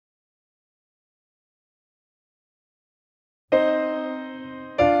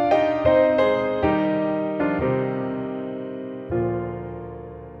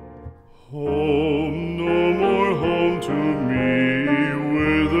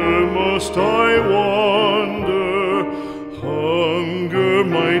must I wander, hunger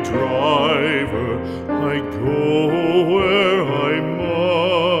my driver, I go where I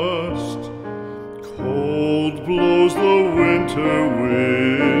must. Cold blows the winter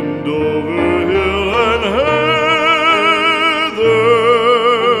wind over hill and heather,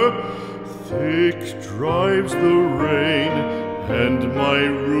 thick drives the rain, and my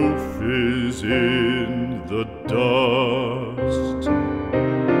roof is in the dust.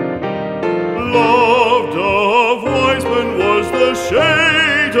 Loved of wise men was the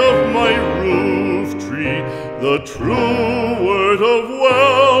shade of my roof tree, the true word of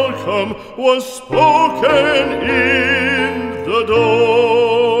welcome was spoken in the door.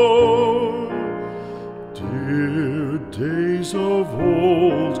 Dear days of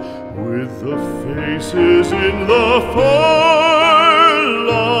old, with the faces in the firelight,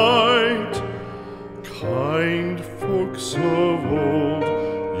 kind folks of old,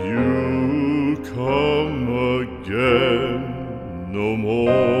 you come again no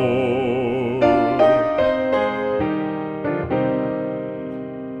more.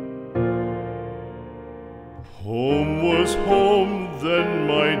 Home was home then,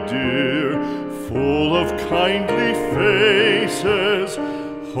 my dear, full of kindly faces.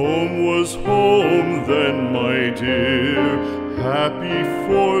 Home was home then, my dear, happy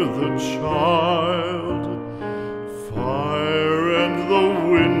for the child. Fire and the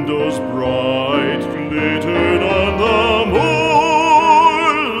windows bright glittered on the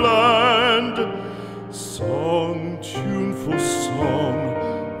moorland. Song, tuneful song,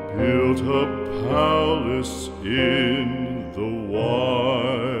 built a palace in the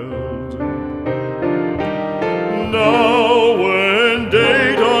wild. Now when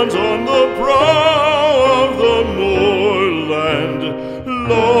day dawns on the brow of the moorland,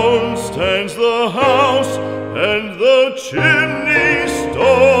 lone stands the house, and the chimney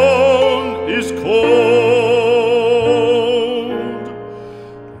stone is cold.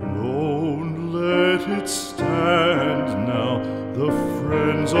 Lone let it stand now, the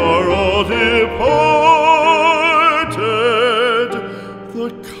friends are all departed. The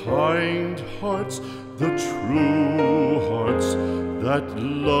kind hearts, the true hearts, that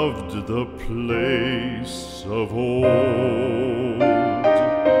loved the place of old.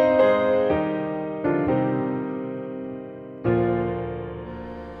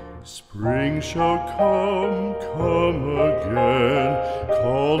 Spring shall come, come again,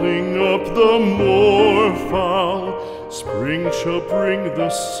 calling up the moorfowl. Spring shall bring the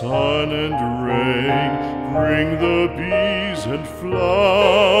sun and rain, bring the bees and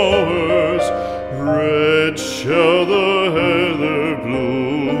flowers. Red shall the heather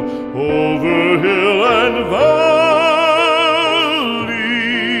bloom over hill and valley.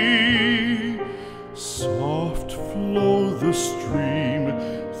 Soft flow the stream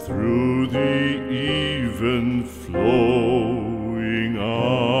through the even flowing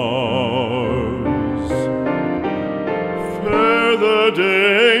hours. Fair the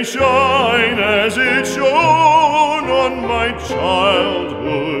day shine as it shone on my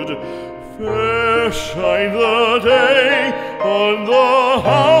childhood. Fair shine the day on the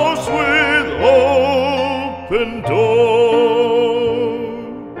house with open door.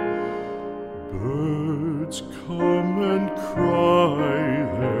 Birds come and cry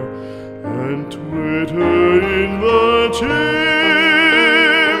there, and twitter in the chimney,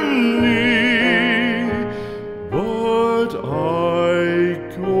 but I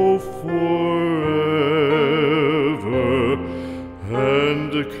go forever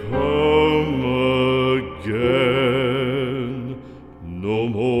and come again no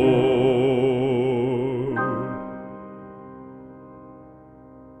more.